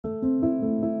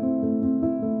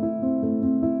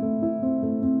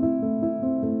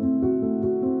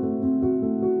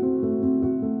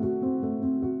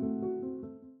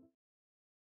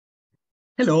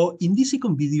Hello, in this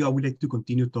second video, I would like to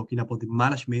continue talking about the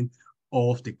management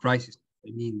of the crisis.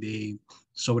 The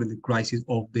sovereign crisis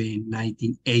of the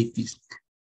 1980s.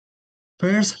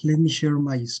 First, let me share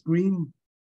my screen.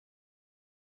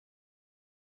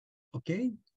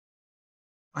 Okay.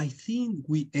 I think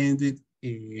we ended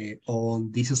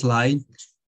on this slide,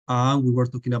 and we were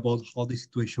talking about how the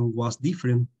situation was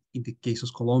different in the case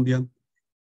of Colombia.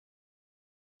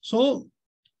 So,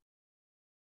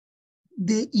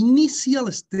 the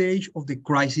initial stage of the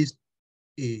crisis,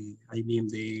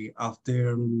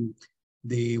 after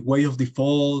the wave of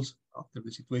defaults, after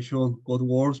the situation got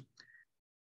worse,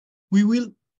 we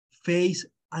will face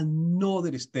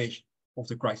another stage of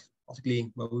the crisis.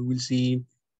 Basically, what we will see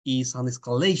is an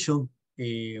escalation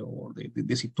or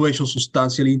the situation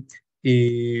substantially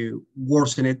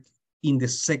worsened in the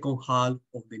second half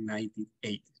of the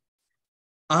 1980s.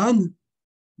 And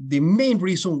the main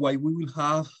reason why we will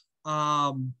have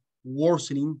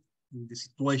worsening in the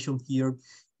situation here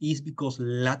is because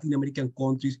Latin American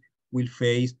countries will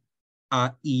face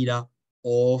an era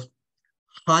of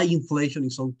high inflation in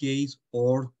some case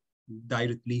or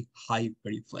directly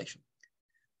hyperinflation.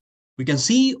 We can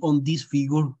see on this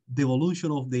figure the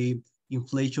evolution of the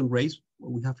inflation rates.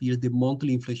 We have here the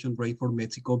monthly inflation rate for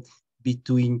Mexico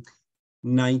between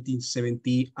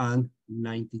 1970 and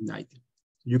 1990.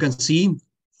 You can see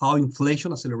how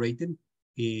inflation accelerated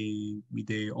with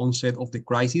the onset of the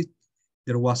crisis.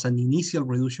 There was an initial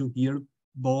reduction here,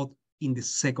 but in the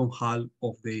second half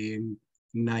of the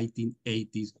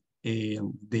 1980s,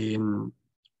 the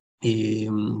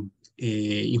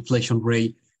inflation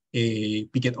rate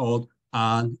peaked out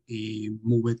and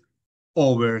moved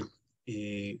over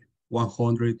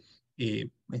 100, I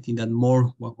think that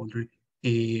more,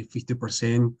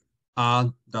 150%,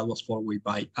 and that was followed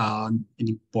by an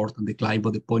important decline.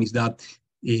 But the point is that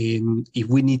if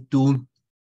we need to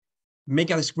make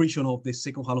a description of the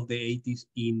second half of the 80s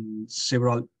in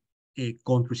several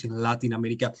countries in Latin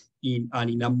America and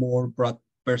in a more broad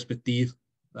perspective,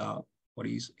 what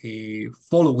is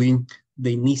following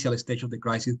the initial stage of the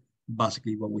crisis,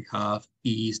 basically what we have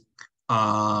is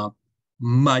a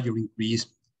major increase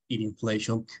in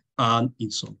inflation and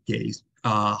in some case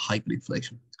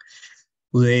hyperinflation.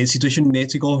 The situation in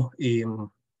Mexico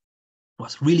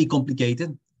was really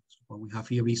complicated. So what we have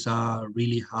here is a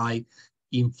really high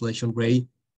inflation rate,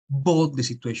 but the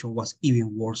situation was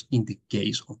even worse in the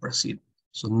case of Brazil.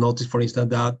 So notice, for instance,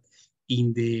 that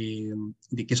in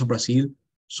the case of Brazil,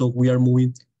 so we are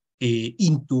moving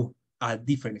into a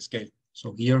different scale.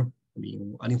 So here,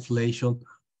 an inflation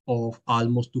of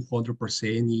almost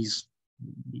 200%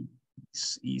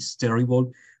 is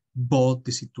terrible, but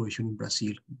the situation in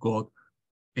Brazil got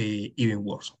even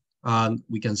worse. And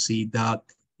we can see that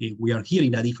we are here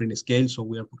in a different scale. So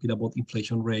we are talking about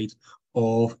inflation rates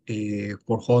of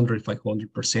 400,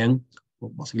 500%.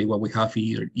 Well, basically, what we have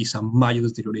here is a major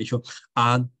deterioration,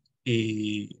 and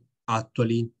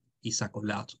actually is a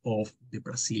collapse of the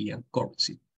Brazilian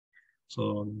currency.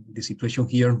 So the situation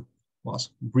here was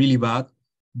really bad,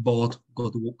 but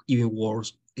got even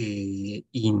worse in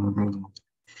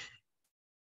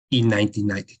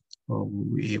 1990.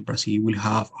 Brazil will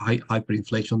have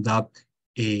hyperinflation that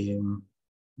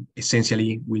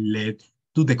essentially will lead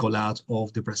to the collapse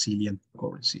of the Brazilian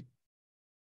currency.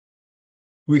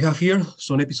 We have here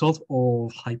some episodes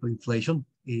of hyperinflation.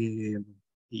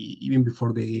 Even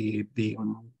before the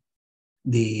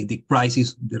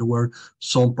crisis, there were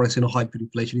some presence of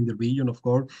hyperinflation in the region. Of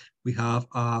course, we have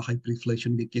hyperinflation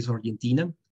in the case of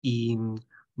Argentina in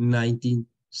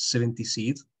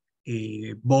 1976,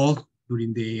 both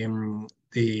during the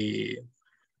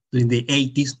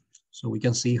 80s. So we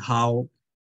can see how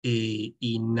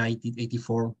in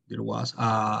 1984 there was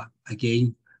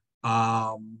again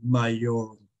a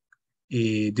major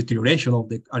deterioration of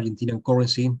the Argentinian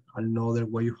currency, another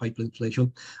wave of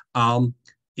hyperinflation.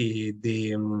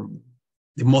 The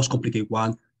most complicated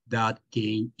one that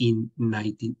came in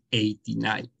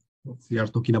 1989. We are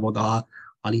talking about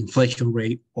an inflation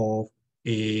rate of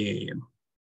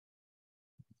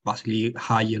basically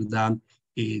higher than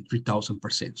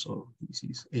 3,000%. So this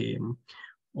is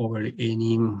over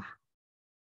any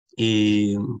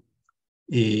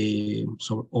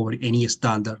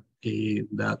standard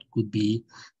that could be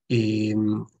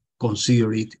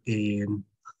considered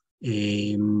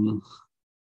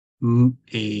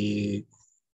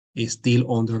still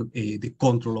under the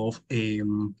control of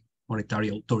monetary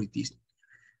authorities.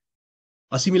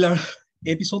 A similar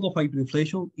episode of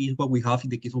hyperinflation is what we have in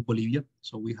the case of Bolivia.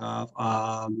 So we have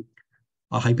a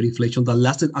hyperinflation that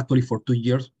lasted actually for 2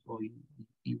 years. So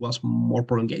it was more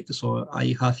prolonged. So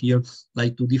I have here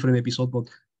like 2 different episodes, but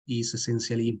is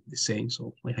essentially the same.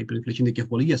 So my hyperinflation in the case of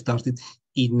Bolivia started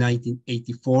in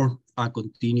 1984 and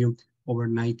continued over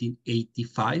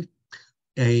 1985.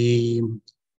 In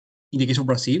the case of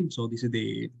Brazil, so this is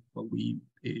what we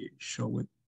showed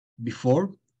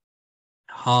before,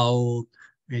 how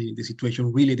the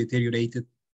situation really deteriorated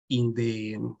in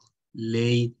the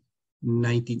late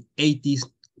 1980s.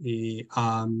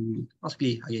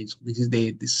 Basically, again, so this is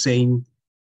the same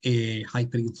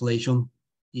hyperinflation.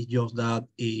 It's just that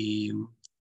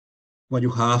what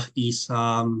you have is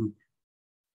a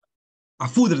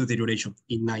further deterioration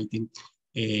in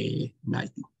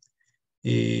 1990.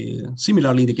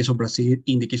 Similarly, in the case of Brazil,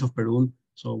 in the case of Peru,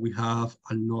 so we have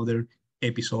another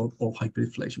episode of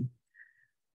hyperinflation.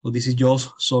 So this is just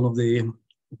some of the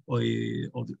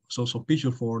some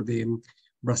pictures for the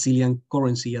Brazilian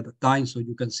currency at the time. So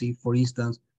you can see, for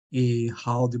instance,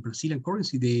 how the Brazilian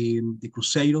currency, the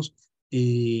Cruzeiros,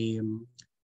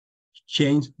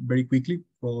 changed very quickly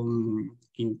from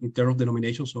in terms of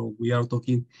denomination. So we are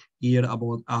talking here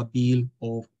about a bill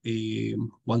of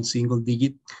one single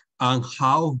digit, and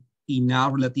how in a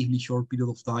relatively short period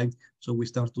of time, so we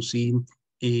start to see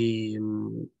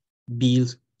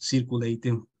bills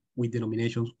circulating with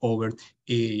denominations over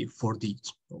 4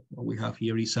 digits. So what we have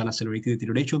here is an accelerated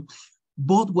deterioration.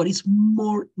 But what is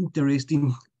more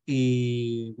interesting,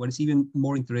 what is even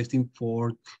more interesting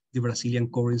for the Brazilian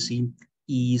currency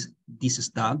is this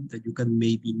stamp that you can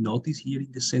maybe notice here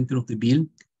in the center of the bill.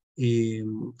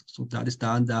 So that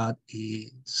stamp that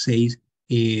says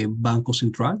Banco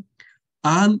Central.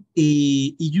 And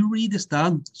if you read the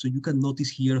stamp, so you can notice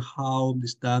here how the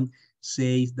stamp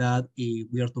says that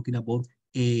we are talking about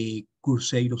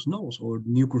Cruzeiros notes or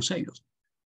new Cruzeiros.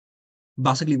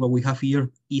 Basically, what we have here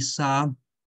is a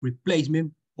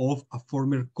replacement of a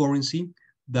former currency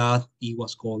that it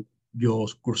was called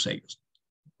just Cruzeiros.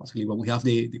 Basically, what we have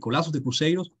the collapse of the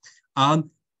Cruzeiros, and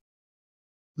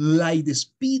like the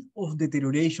speed of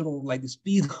deterioration, or like the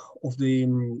speed of the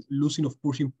losing of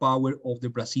purchasing power of the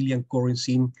Brazilian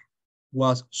currency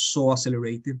was so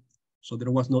accelerated, so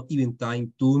there was not even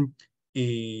time to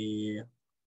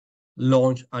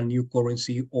launch a new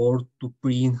currency or to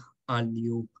print a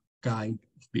new kind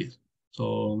of bill.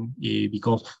 So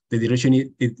because the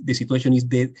situation is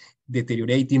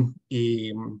deteriorating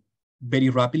very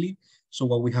rapidly. So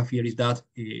what we have here is that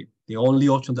the only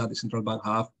option that the central bank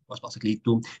have was basically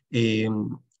to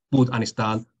put a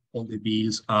stamp on the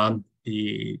bills and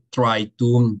try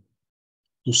to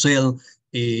sell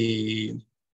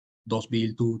those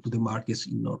bills to the markets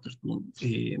in order to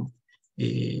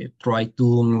try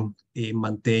to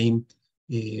maintain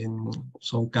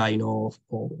some kind of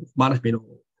management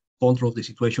or control of the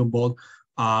situation. But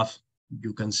as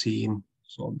you can see,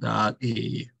 so that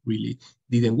really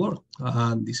didn't work.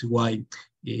 And this is why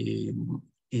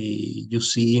you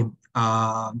see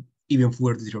even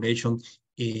further deterioration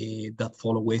that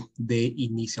followed the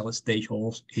initial stage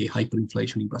of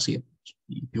hyperinflation in Brazil.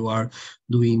 If you are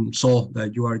doing so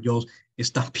that you are just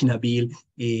stamping a bill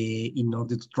in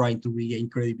order to try to regain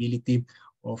credibility,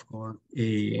 of course,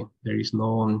 there is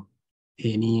no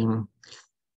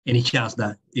any chance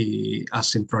that a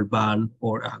central bank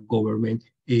or a government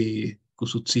could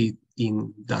succeed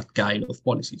in that kind of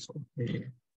policy. So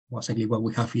basically what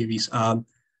we have here is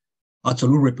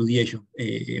absolute repudiation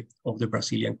of the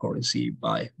Brazilian currency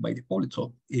by the policy.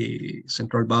 So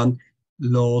central bank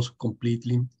lost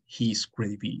completely his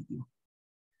credibility.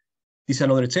 This is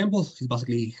another example. It's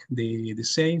basically the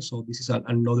same. So this is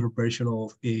another version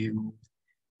of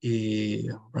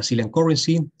Brazilian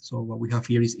currency. So what we have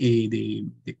here is the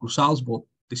cruzados, but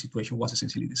the situation was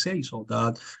essentially the same. So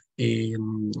that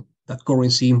that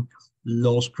currency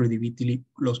lost credibility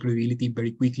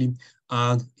very quickly,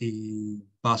 and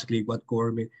basically what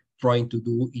government trying to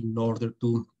do in order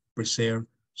to preserve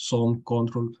some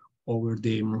control over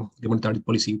the monetary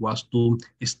policy was to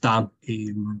stamp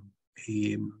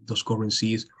those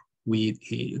currencies with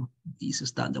this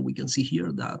stamp that we can see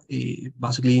here. That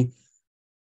basically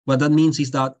what that means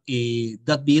is that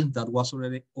that bill that was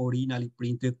already originally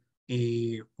printed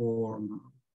for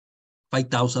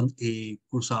 5,000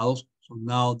 cruzados, so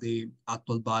now the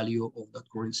actual value of that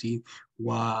currency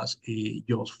was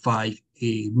just 5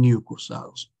 new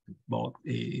cruzados. But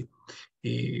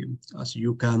as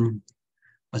you can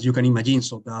imagine,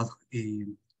 so that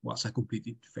was a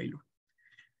complete failure.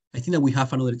 I think that we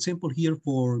have another example here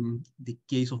for the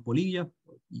case of Bolivia.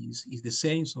 Is the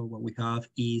same. So what we have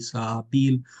is a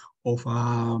bill of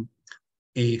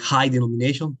a high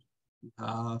denomination. We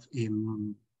have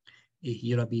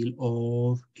here a bill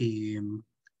of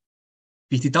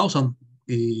 50,000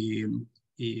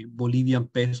 Bolivian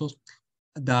pesos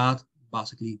that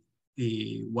basically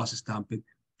was stamped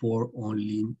for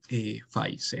only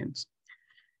 5 cents.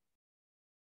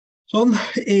 So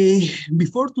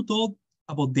before to talk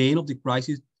about the end of the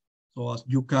crisis, so as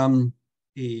you can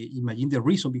imagine, the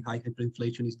reason behind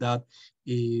hyperinflation is that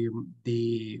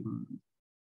the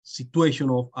situation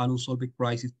of an unsolved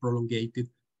crisis prolongated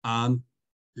and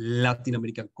Latin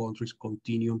American countries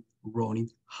continue running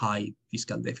high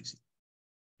fiscal deficit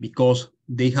because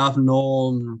they have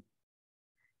no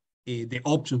the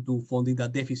option to funding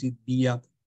that deficit via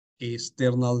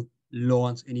external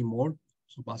loans anymore.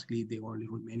 So basically, the only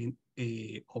remaining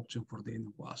option for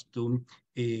them was to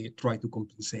try to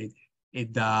compensate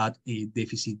that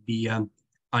deficit via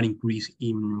an increase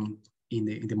in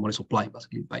the money supply,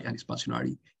 basically by an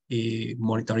expansionary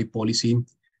monetary policy.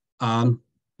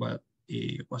 Well,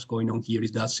 what's going on here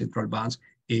is that central banks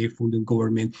funded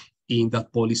government in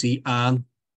that policy, and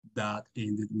that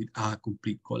ended with a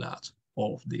complete collapse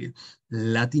of the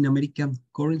Latin American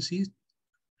currencies.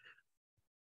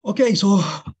 Okay, so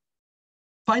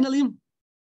finally,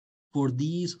 for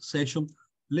this session,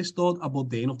 let's talk about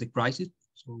the end of the crisis.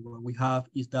 So what we have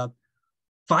is that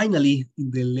finally, in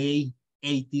the late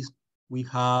 80s, we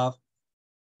start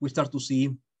to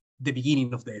see the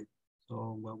beginning of the end.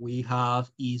 So what we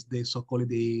have is the so-called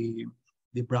the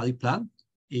Bradley Plan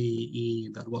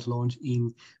that was launched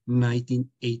in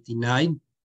 1989.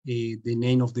 The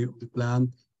name of the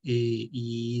plan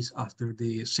is after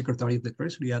the Secretary of the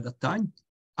Treasury at that time.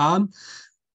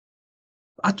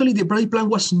 Actually, the Bradley Plan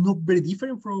was not very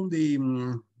different from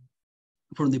the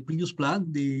previous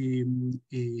plan, the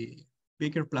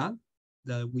Baker Plan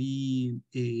that we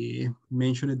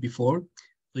mentioned before.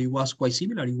 So it was quite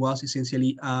similar. It was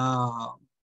essentially a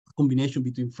combination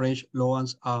between French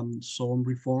loans and some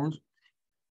reforms,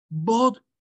 but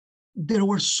there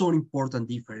were some important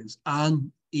differences.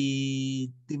 And the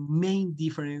main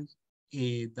difference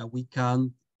that we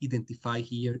can identify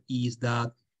here is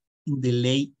that in the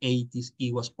late 80s,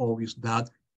 it was obvious that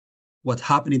what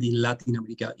happened in Latin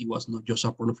America, it was not just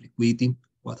a problem of liquidity.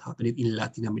 What happened in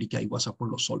Latin America, it was a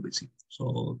problem of solvency.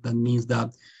 So that means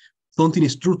that something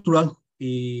structural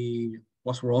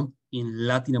was wrong in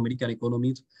Latin American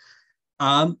economies.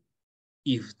 And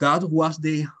if that was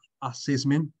the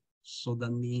assessment, so that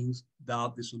means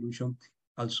that the solution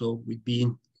also would be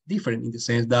different in the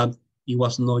sense that it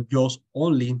was not just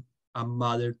only a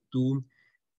matter to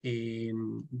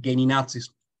gaining access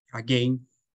again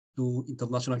to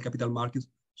international capital markets.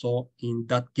 So in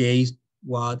that case,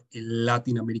 what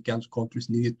Latin American countries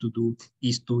needed to do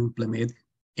is to implement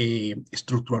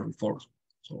structural reforms.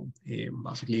 So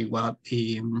basically, what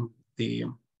the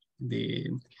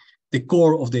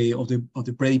core of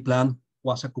the Bradley Plan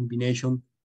was a combination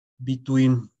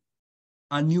between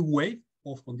a new wave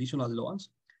of conditional loans,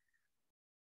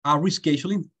 a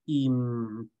rescheduling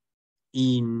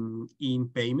in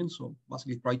payments, so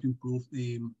basically try to improve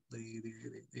the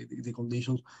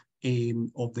conditions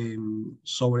of the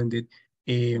sovereign debt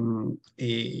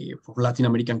for Latin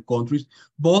American countries,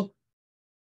 but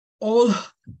all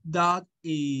that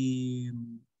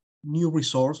new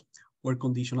resource were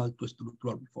conditional to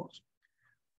structural reforms.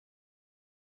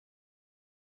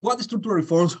 What structural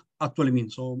reforms actually mean?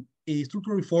 So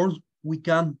structural reforms, we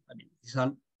can, I mean, it's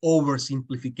an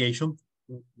oversimplification.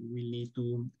 We need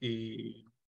to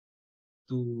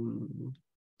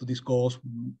discuss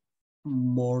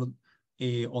more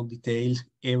on details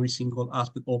every single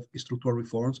aspect of structural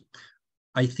reforms.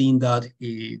 I think that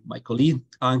my colleague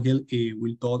Angel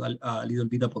will talk a little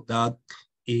bit about that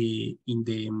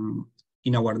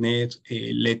in our next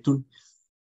lecture.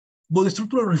 But the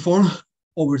structural reform,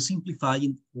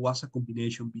 oversimplifying, was a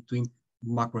combination between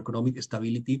macroeconomic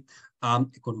stability and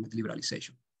economic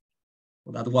liberalization.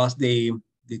 So that was the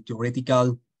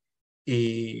theoretical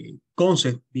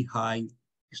concept behind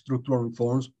structural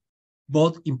reforms,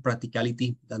 but in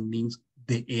practicality, that means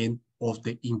the end of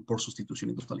the import substitution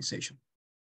industrialization.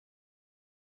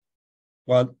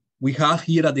 What we have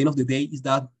here at the end of the day is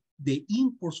that the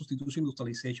import substitution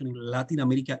industrialization in Latin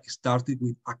America started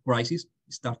with a crisis,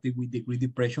 started with the Great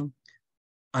Depression,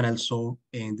 and also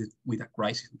ended with a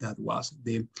crisis that was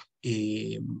the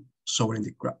sovereign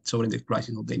debt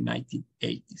crisis of the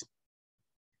 1980s.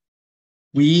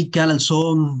 We can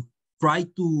also try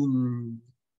to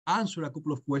answer a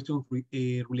couple of questions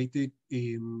related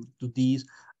to this,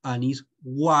 and is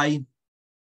why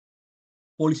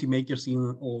policymakers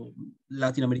in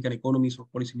Latin American economies or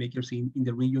policymakers in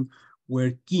the region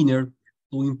were keener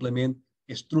to implement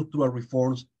structural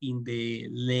reforms in the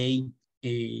late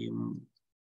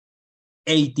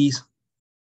 80s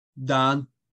than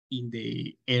in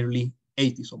the early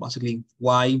 80s. So basically,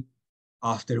 why,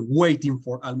 after waiting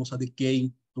for almost a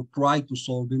decade to try to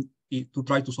solving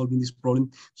this problem.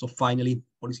 So finally,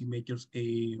 policymakers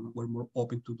were more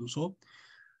open to do so.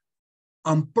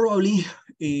 And probably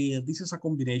this is a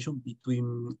combination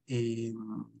between the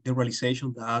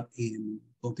realization that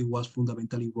something was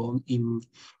fundamentally wrong in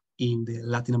the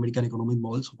Latin American economic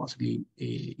model. So basically,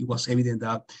 it was evident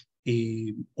that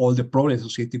all the problems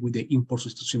associated with the import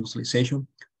institutionalization,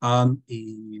 and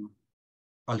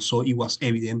also it was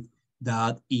evident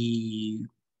that if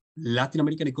Latin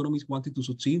American economies wanted to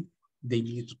succeed, they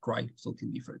needed to try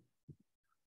something different.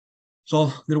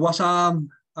 So there was a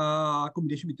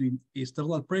combination between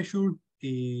external pressure,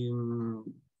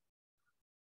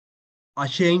 a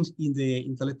change in the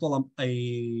intellectual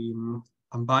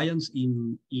ambience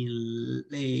in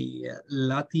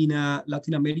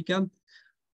Latin America,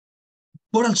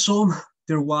 but also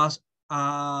there was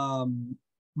a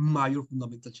major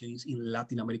fundamental change in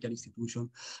Latin American institutions.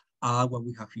 What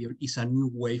we have here is a new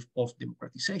wave of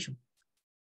democratization.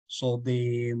 So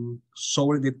the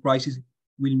sovereign debt crisis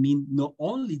will mean not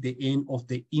only the end of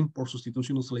the import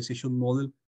substitution nationalization model,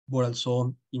 but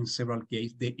also in several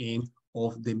cases the end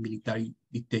of the military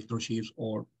dictatorships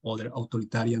or other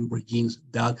authoritarian regimes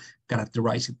that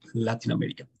characterize Latin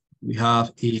America. We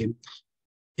have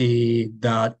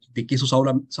that the case of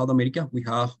South America, we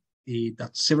have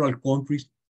that several countries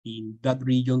in that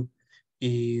region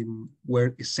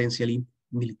were essentially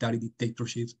military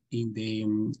dictatorships in the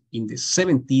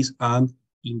 70s and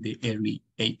in the early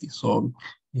 80s. So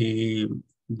the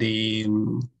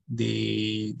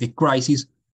crisis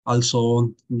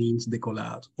also means the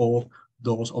collapse of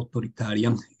those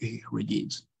authoritarian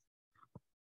regimes.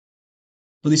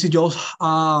 So this is just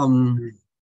a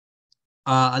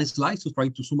slide to try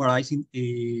to summarizing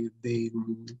the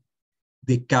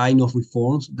kind of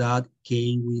reforms that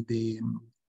came with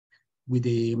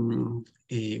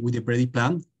the Brady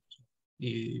plan.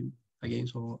 Again,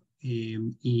 so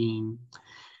in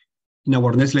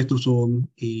our next lecture, so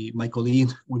my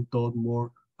colleague will talk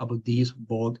more about this,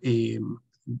 but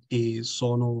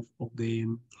some of the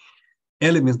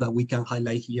elements that we can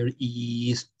highlight here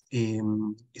is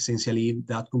essentially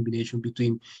that combination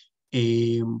between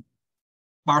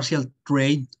partial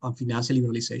trade and financial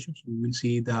liberalization. So we will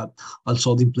see that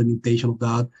also the implementation of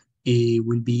that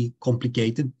will be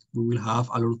complicated. We will have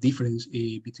a lot of difference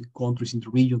between countries in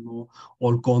the region.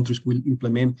 All countries will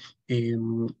implement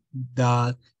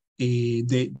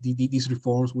these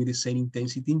reforms with the same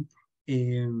intensity.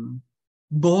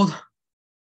 But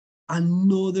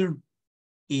another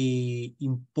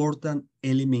important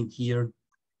element here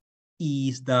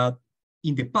is that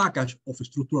in the package of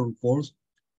structural reforms,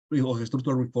 we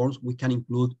can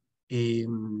include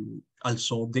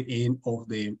also the end of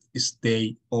the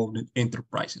state-owned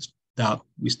enterprises. That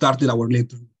we started our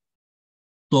lecture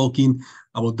talking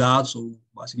about that, so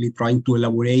basically trying to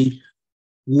elaborate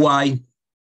why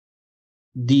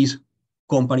these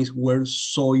companies were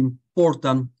so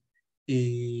important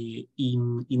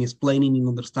in explaining and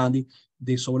understanding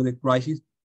the sovereign debt crisis.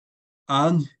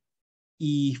 And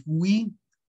if we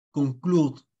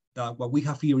conclude that what we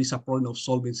have here is a problem of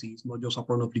solvency, it's not just a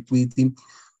problem of liquidity.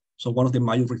 So one of the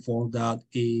major reforms that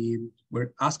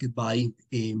were asked by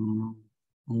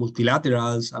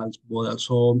multilaterals, but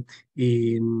also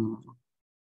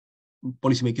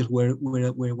policymakers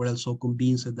were also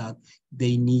convinced that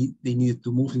they needed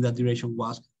to move in that direction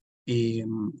was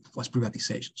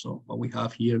privatization. So what we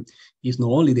have here is not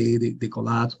only the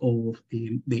collapse of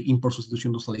the import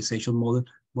substitution nationalization model,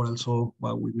 but also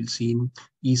what we will see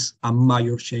is a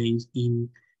major change in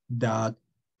that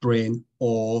trend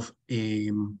of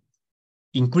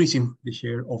increasing the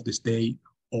share of the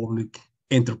state-owned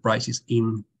enterprises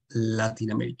in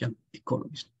Latin American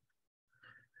economies.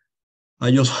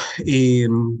 I just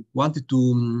wanted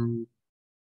to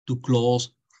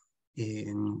close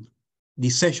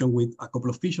this session with a couple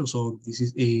of features. So this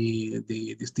is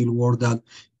the still work that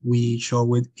we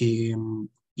showed in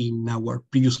our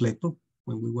previous lecture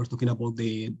when we were talking about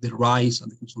the rise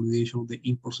and the consolidation of the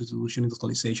import substitution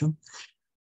industrialization.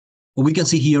 What we can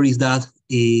see here is that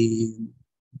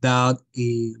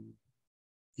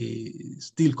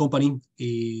steel company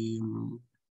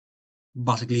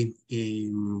basically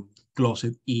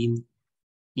closed in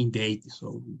the 80s.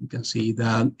 So you can see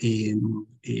that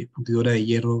Fundidora de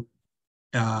Hierro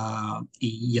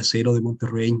y Acero de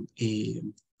Monterrey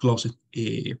closed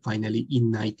finally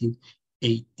in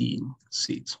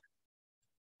 1986.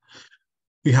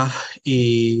 We have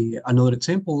another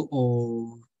example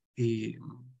of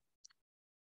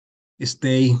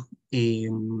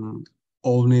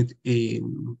state-owned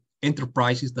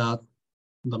enterprises that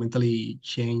fundamentally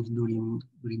changed during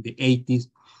the 80s.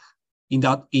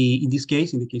 in this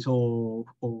case, in the case of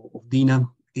Dina,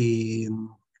 it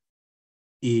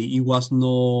was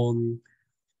not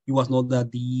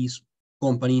that this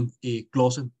company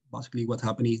closed. Basically, what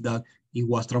happened is that it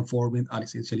was transformed and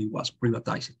essentially was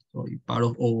privatized. So part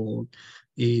of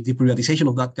the privatization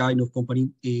of that kind of company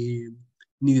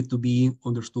needed to be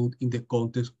understood in the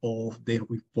context of the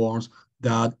reforms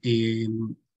that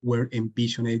were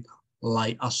envisioned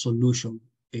like a solution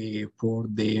for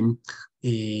the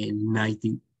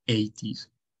 1980s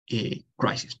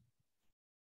crisis.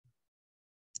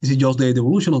 This is just the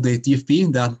evolution of the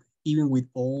TFP, that even with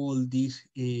all these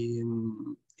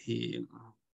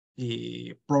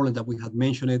problems that we had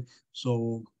mentioned,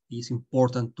 so it's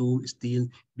important to still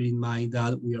bear in mind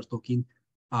that we are talking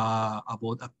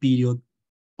about a period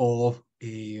of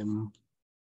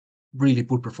really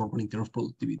poor performance in terms of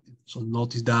productivity. So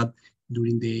notice that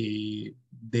during the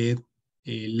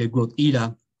late growth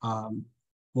era,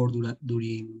 or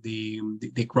during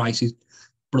the crisis,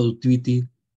 productivity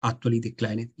actually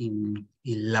declined in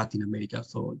Latin America.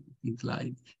 So it's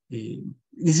like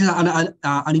this is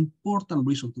an important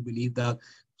reason to believe that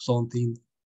something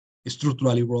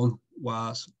structurally wrong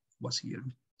was here.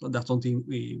 So that's something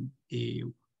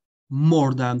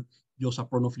more than just a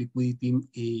problem of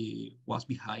liquidity was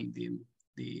behind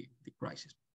the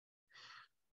crisis.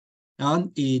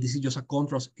 And this is just a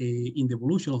contrast in the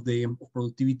evolution of the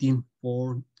productivity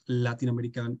for Latin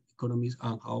American economies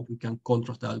and how we can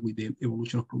contrast that with the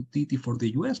evolution of productivity for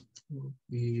the US.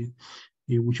 We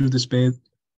should expect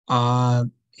a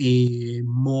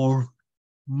more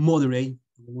moderate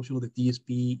evolution of the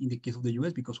TSP in the case of the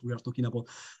US, because we are talking about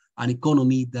an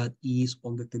economy that is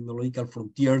on the technological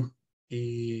frontier,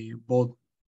 but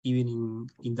even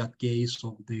in that case,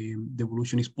 so the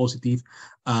evolution is positive,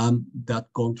 and that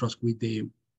contrasts with the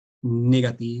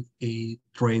negative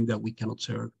trend that we can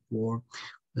observe for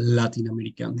Latin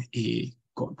American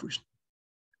countries.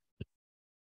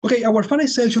 Okay, our final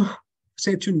section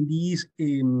in this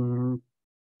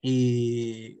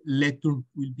lecture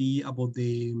will be about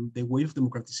the wave of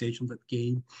democratization that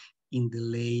came in the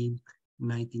late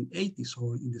 1980s,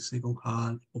 or in the second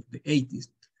half of the 80s.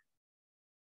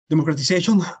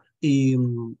 Democratization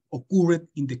occurred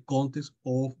in the context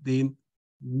of the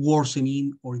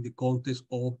worsening, or in the context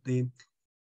of the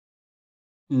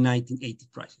 1980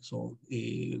 crisis. So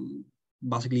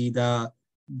basically, that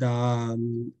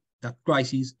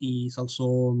crisis is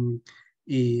also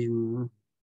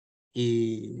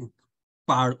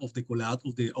part of the collapse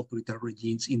of the authoritarian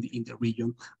regimes in the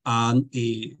region. And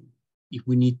if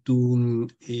we need to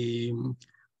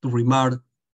remark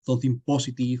something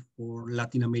positive for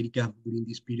Latin America during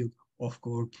this period, of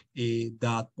course,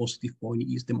 that positive point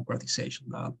is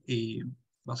democratization.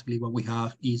 Basically, what we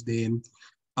have is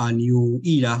a new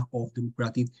era of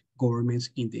democratic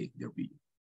governments in the region.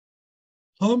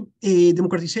 So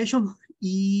democratization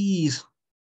is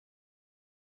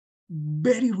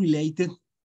very related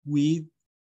with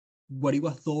what it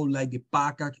was thought like the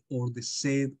package or the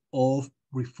set of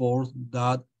reforms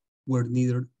that were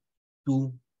needed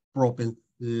to propel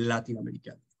Latin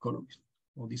American economies.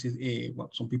 So this is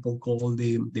what some people call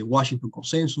the Washington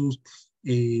Consensus.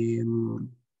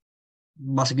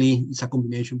 Basically, it's a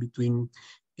combination between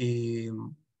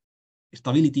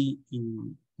stability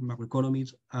in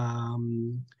macroeconomics,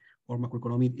 or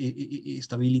macroeconomic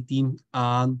stability,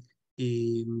 and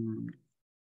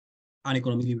an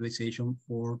economic liberalization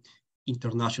for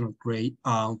international trade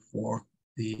and for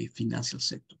the financial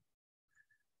sector.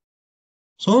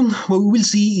 So what we will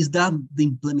see is that the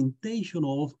implementation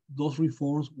of those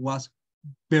reforms was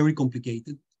very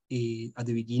complicated at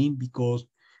the beginning, because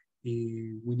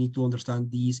we need to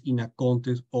understand this in a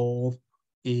context of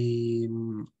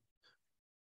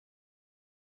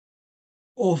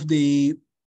the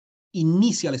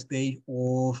initial stage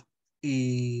of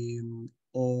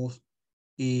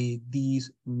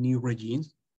these new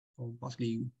regimes. So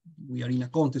basically, we are in a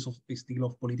context of still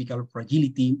of political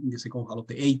fragility in the second half of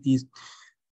the 80s.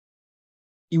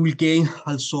 It will gain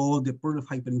also the problem of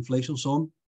hyperinflation.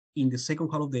 So in the second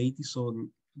half of the 80s, so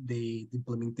the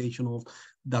implementation of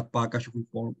that package of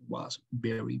reform was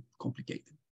very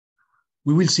complicated.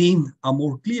 We will see a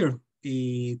more clear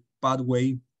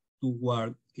pathway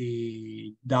toward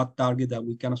that target that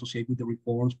we can associate with the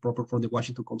reforms proper for the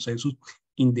Washington Consensus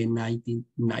in the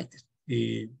 1990s.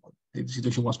 The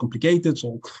situation was complicated,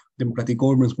 so democratic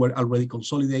governments were already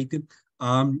consolidated,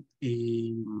 and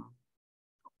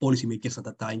policymakers at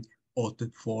that time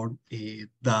opted for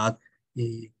that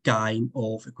kind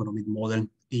of economic model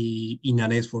in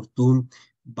an effort to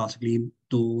basically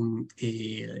to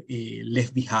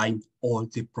left behind all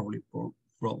the problems from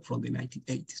the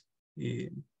 1980s.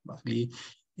 Basically,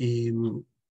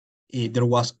 there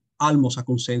was almost a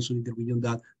consensus in the region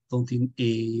that something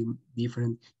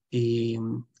different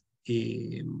um,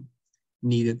 um,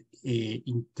 needed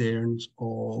in terms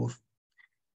of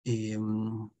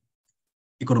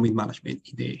economic management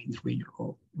in the region,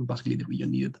 or basically the region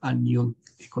needed a new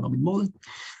economic model.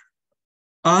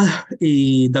 And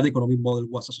that economic model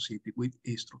was associated with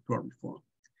a structural reform.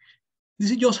 This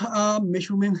is just a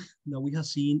measurement that we have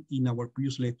seen in our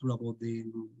previous lecture about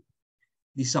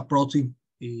this approach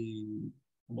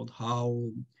about how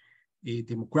a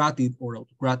democratic or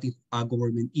autocratic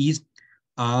government is,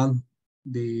 and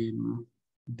the,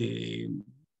 the,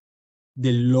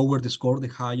 the lower the score, the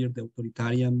higher the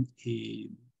authoritarian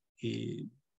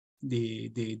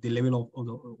the level of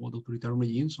the authoritarian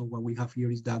regime. So what we have here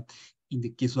is that in the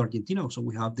case of Argentina, so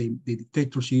we have the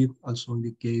dictatorship, also in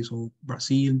the case of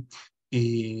Brazil,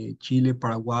 Chile,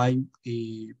 Paraguay,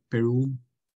 Peru,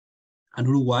 and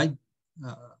Uruguay,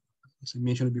 as I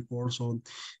mentioned before. So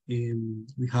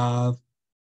we have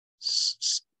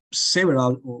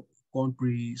several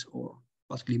countries, or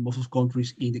basically most of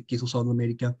countries in the case of South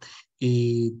America,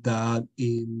 that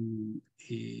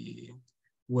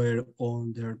were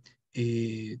under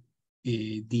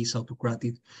these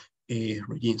autocratic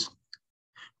regimes.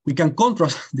 We can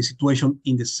contrast the situation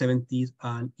in the 70s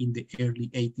and in the early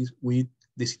 80s with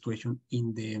the situation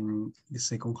in the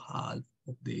second half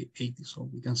of the 80s. So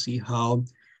we can see how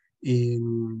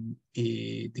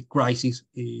the crisis,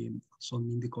 so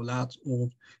in the collapse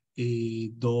of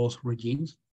those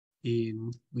regimes,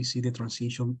 we see the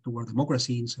transition toward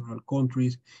democracy in several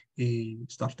countries,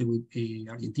 starting with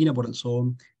Argentina, but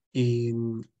also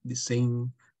the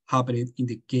same happened in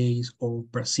the case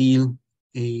of Brazil,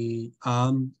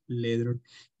 and later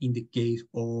in the case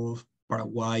of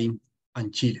Paraguay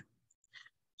and Chile.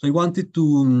 So I wanted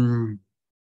to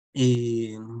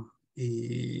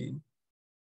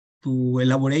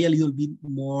elaborate a little bit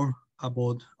more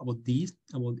about this,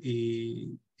 about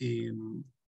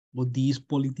this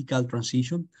political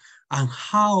transition, and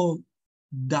how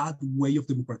that way of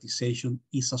democratization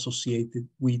is associated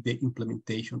with the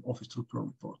implementation of structural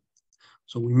reform.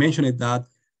 So we mentioned that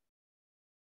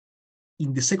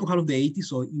in the second half of the 80s,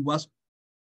 so it was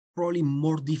probably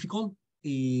more difficult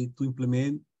to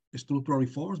implement structural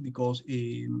reforms, because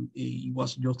it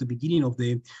was just the beginning of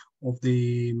the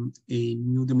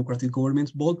new democratic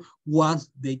governments. But once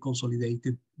they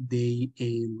consolidated, they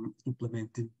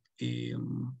implemented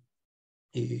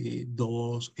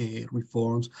those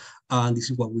reforms, and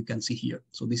this is what we can see here.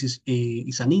 So this is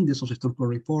an index of structural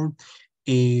reform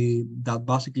that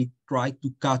basically tried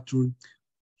to capture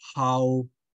how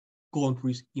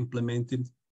countries implemented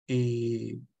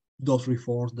those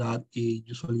reforms that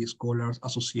usually scholars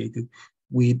associated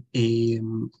with the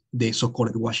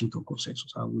so-called Washington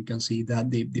Consensus. And we can see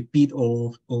that the peak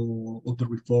of the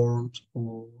reforms,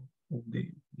 of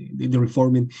the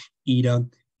reforming era,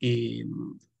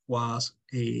 was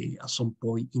at some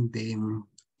point in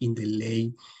the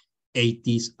late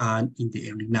 80s and in the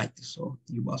early 90s. So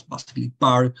it was basically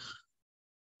part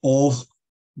of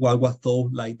what was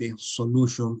thought like the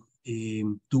solution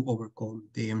to overcome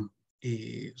the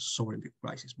sovereignty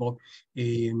crisis. But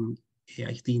I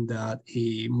think that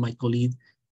my colleague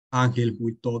Angel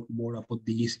will talk more about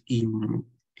this in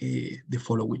the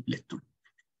following lecture.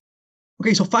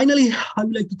 Okay, so finally, I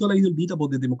would like to talk a little bit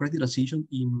about the democratic transition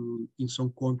in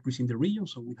some countries in the region.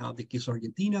 So we have the case of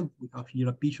Argentina. We have here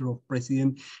a picture of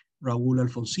President Raúl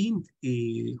Alfonsín,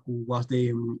 who was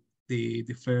the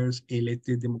first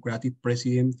elected democratic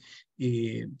president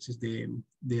since the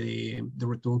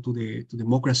return to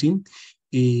democracy.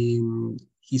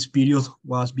 His period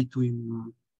was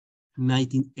between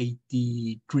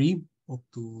 1983 up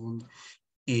to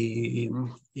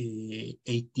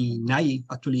 89.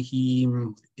 Actually, he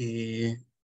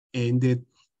ended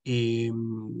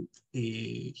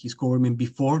his government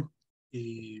before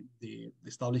the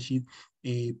established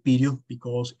period,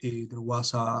 because there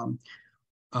was a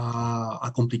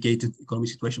complicated economic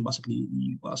situation. Basically,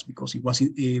 it was because it was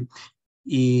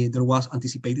there was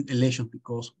anticipated election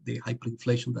because the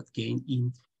hyperinflation that came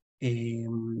in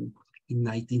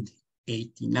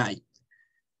 1989.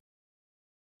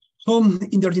 So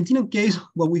in the Argentinian case,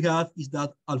 what we have is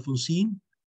that Alfonsín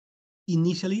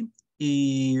initially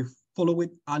followed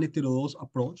an heterodox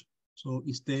approach. So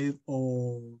instead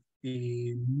of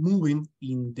moving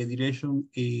in the direction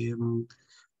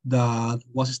that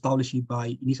was established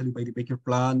initially by the Baker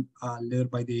Plan, later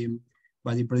by the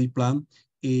Brady Plan,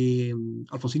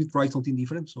 Alfonsín tried something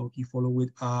different. So he followed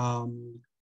an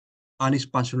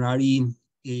expansionary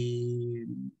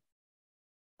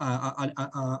a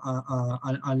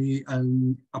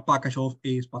package of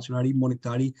expansionary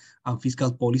monetary and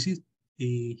fiscal policies.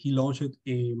 He launched,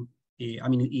 I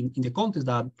mean, in the context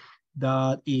that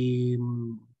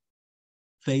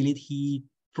failed, he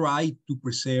tried to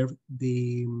preserve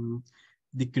the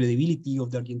credibility of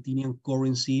the Argentinian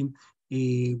currency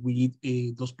with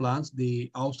those plans, the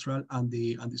Austral and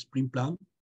the Spring Plan.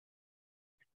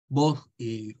 But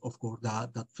of course,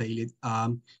 that failed.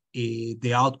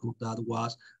 The outcome that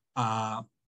was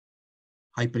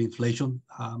hyperinflation,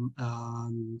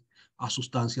 a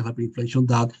substantial hyperinflation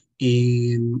that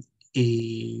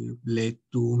led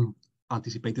to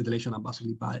anticipated election, and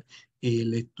basically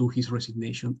led to his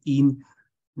resignation in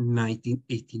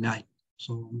 1989.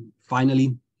 So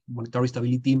finally, monetary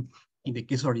stability in the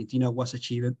case of Argentina was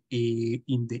achieved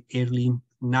in the early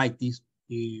 90s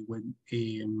when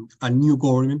a new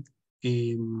government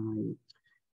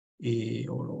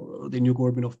or the new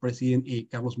government of President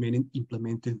Carlos Menem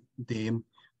implemented the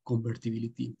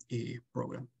convertibility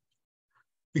program.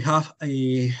 We have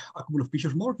a couple of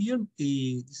pictures more here.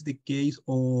 This is the case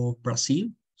of Brazil.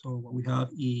 So what we have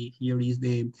here is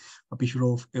a picture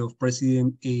of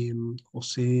President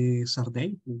José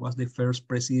Sarney, who was the first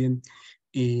president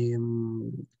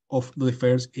of the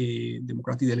first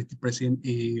democratically elected president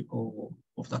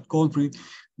of that country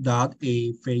that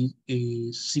faced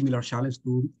a similar challenge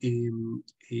to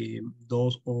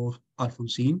those of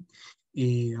Alfonsín.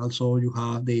 Also, you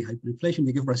have the hyperinflation in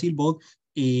the case of Brazil, but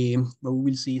what we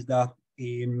will see is that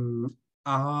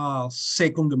a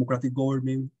second democratic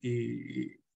government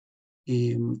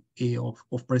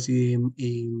of President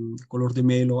Collor de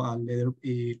Mello and later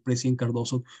President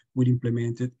Cardoso will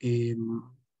implement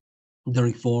the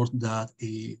reforms that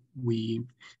we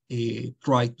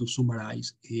try to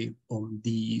summarize on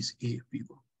this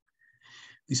figure.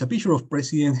 This is a picture of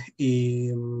President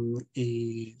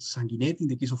Sanguinetti in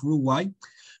the case of Uruguay.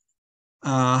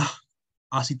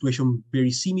 A situation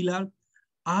very similar.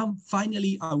 And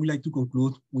finally, I would like to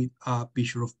conclude with a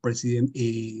picture of President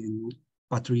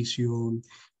Patricio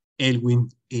Elwin,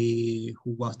 who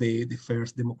was the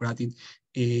first democratic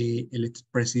elected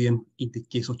president in the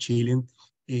case of Chile.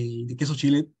 In the case of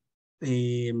Chile,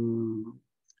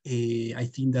 I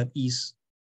think that is,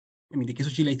 the case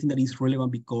of Chile, I think that is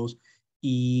relevant because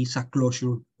it's a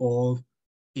closure of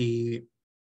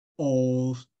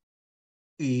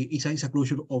it's a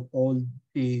closure of all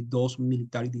those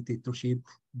military dictatorships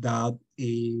that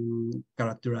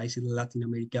characterized Latin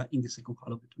America in the second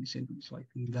half of the 20th century. So I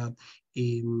think that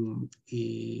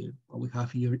what we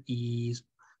have here is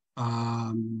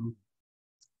a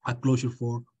closure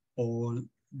for all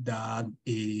that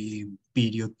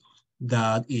period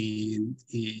that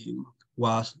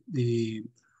was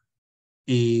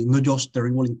not just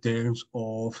terrible in terms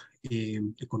of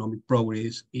economic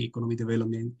progress, economic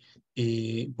development,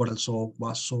 but also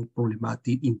was so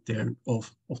problematic in terms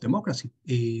of democracy.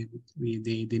 The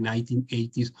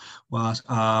 1980s was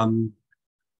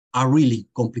a really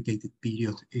complicated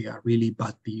period, a really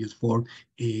bad period for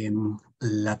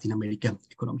Latin American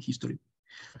economic history.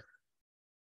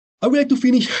 I would like to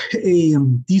finish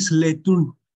this lecture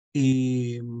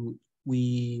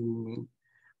with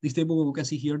this table. We can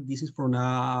see here, this is from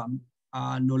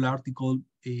an old article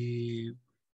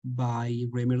by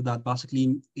Remer that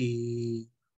basically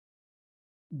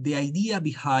the idea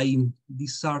behind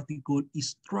this article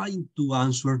is trying to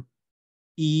answer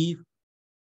if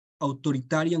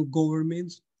authoritarian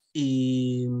governments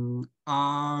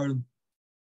are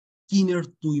keener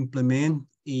to implement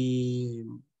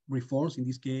reforms. In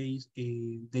this case,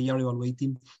 they are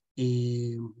evaluating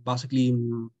basically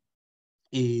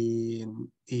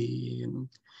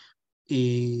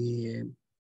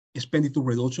expenditure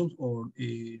reductions or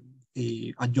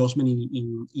adjustment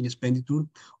in expenditure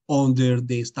under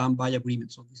the standby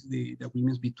agreement. So this is the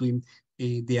agreements between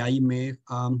the IMF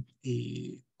and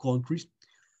countries.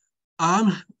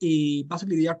 And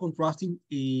basically they are contrasting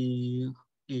the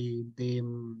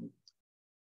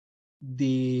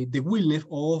willingness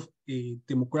of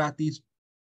democratic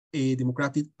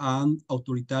and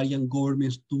authoritarian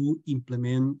governments to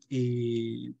implement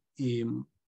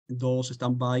those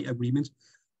standby agreements,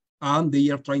 and they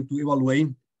are trying to evaluate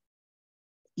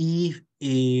if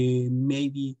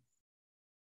maybe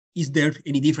is there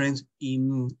any difference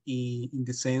in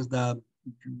the sense that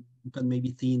you can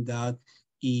maybe think that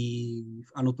if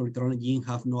an authoritarian regime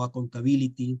have no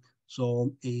accountability,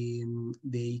 so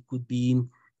they could be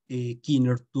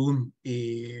keener to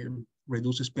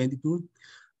reduce expenditure.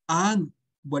 And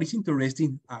what is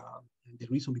interesting, the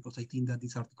reason because I think that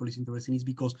this article is interesting is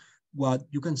because what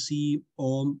you can see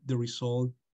on the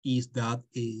result is that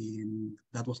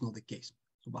that was not the case.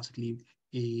 So basically,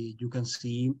 you can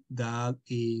see that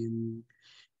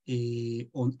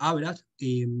on average,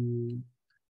 you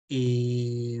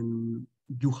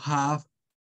have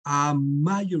a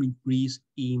major increase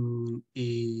in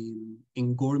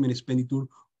government expenditure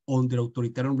under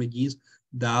authoritarian regimes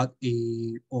that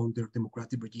under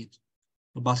democratic regimes.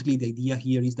 So basically, the idea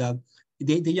here is that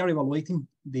they are evaluating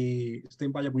the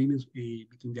standby agreements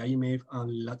between the IMF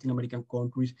and Latin American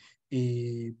countries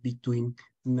between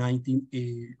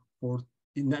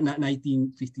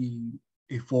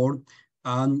 1954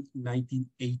 and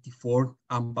 1984.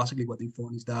 And basically, what they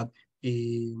found is that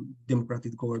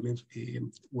democratic governments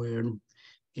were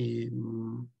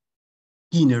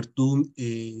keener to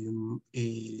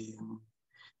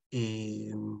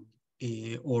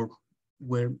or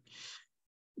were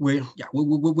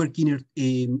we're keener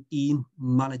in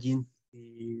managing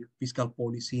fiscal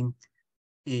policy,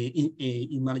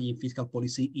 in managing fiscal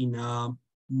policy in a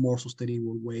more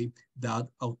sustainable way than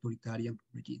authoritarian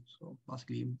regimes. So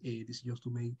basically, this is just to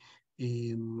make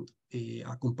a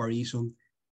comparison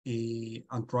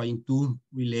and trying to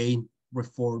relate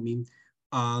reforming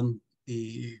and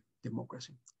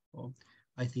democracy. So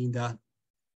I think that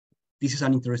this is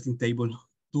an interesting table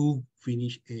to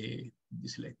finish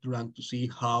this lecture and to see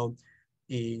how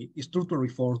structural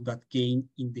reforms that came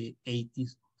in the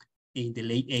 80s, in the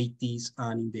late 80s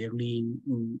and in the early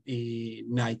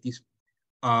 90s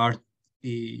are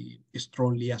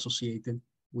strongly associated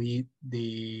with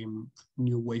the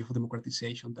new wave of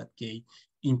democratization that came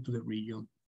into the region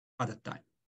at that time.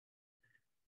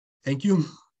 Thank you.